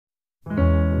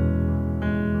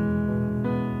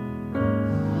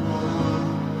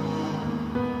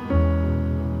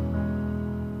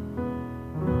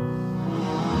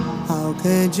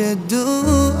Could you do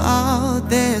all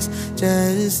this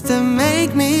just to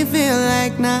make me feel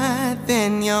like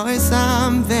nothing? You're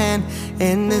something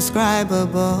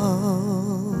indescribable.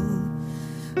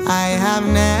 I have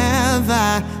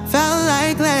never felt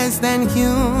like less than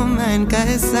human,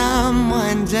 'cause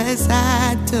someone just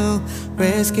had to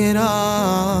risk it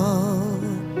all.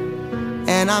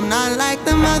 And I'm not like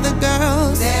them other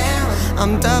girls. Damn.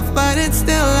 I'm tough but it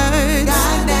still hurts.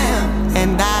 Goddamn.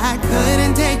 And I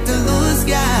couldn't take to lose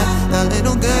ya. The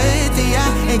little good to ya,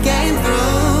 it came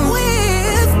through.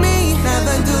 With me,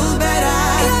 never do better.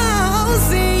 You'll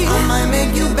see, I might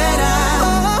make you better.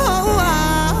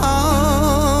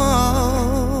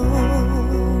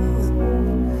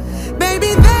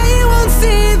 Baby, they won't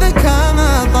see the come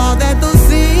up. All that they'll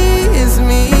see is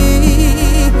me.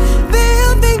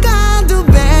 They'll think I'll do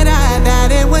better, that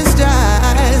it was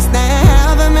just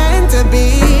never meant to be.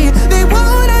 They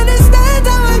won't understand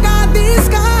how I got these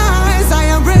scars. I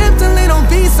have ripped a little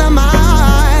piece of my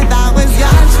heart. That was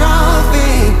your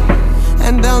trophy,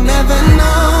 and they'll never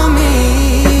know me.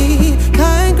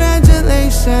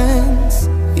 Congratulations,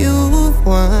 you've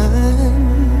won.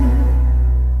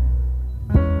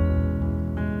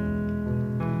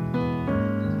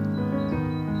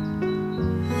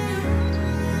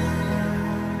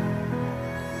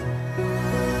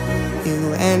 You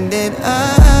ended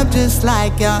up just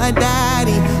like your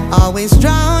daddy, always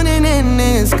drowning in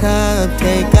his cup.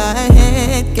 Take a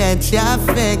hit, get your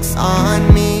fix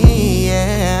on me,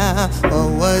 yeah. What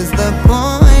was the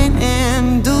point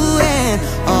in doing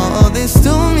all this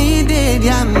to me? Did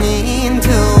you mean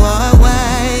to, or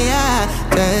were ya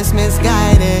just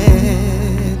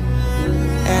misguided?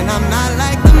 And I'm not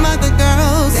like the other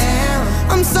girls. Damn.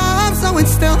 I'm soft so it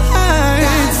still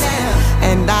hurts.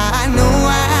 And I knew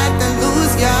I had to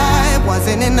lose ya. It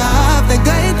wasn't enough, the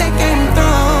good that came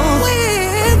through.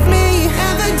 With me,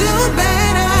 never do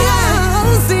better.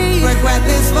 You'll see, regret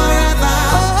this forever.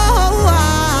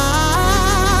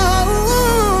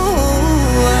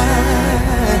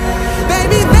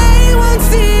 Baby, they won't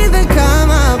see the come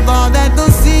up. All that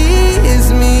they'll see is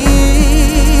me.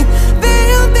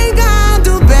 They'll think I'll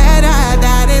do better,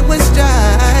 that it was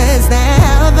just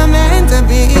never meant to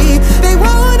be. They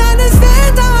won't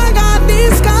understand how I got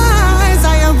these scars.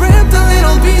 I have ripped a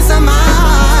little piece of my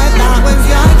heart. That was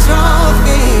your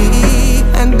trophy,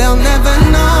 and they'll never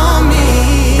know me.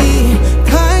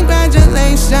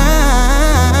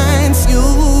 Congratulations,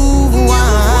 you've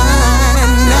won.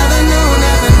 Never knew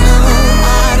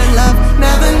how to love.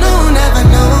 Never knew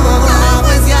I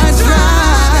was your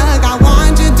drug. I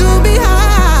want you to be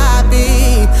happy.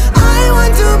 I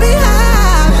want to be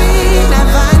happy.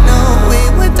 Never knew we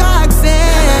were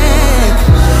toxic.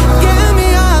 Get me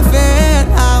off it.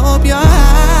 I hope you're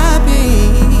happy.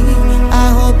 I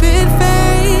hope it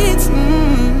fades.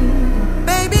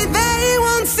 Baby, they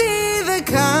won't see the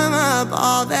come up.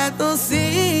 All that they'll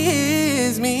see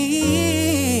is me,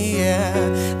 yeah.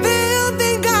 They'll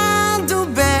think I'll do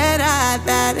better,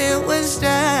 that it was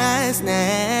just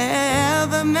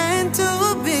never meant to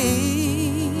be.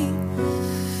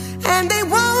 And they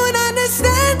won't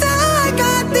understand how I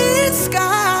got these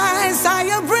scars. I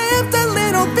have ripped a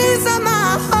little piece of my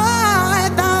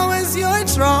heart. That was your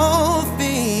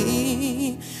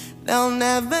trophy. They'll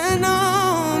never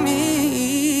know me.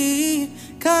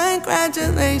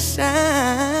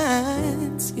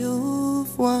 Congratulations,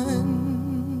 you've won.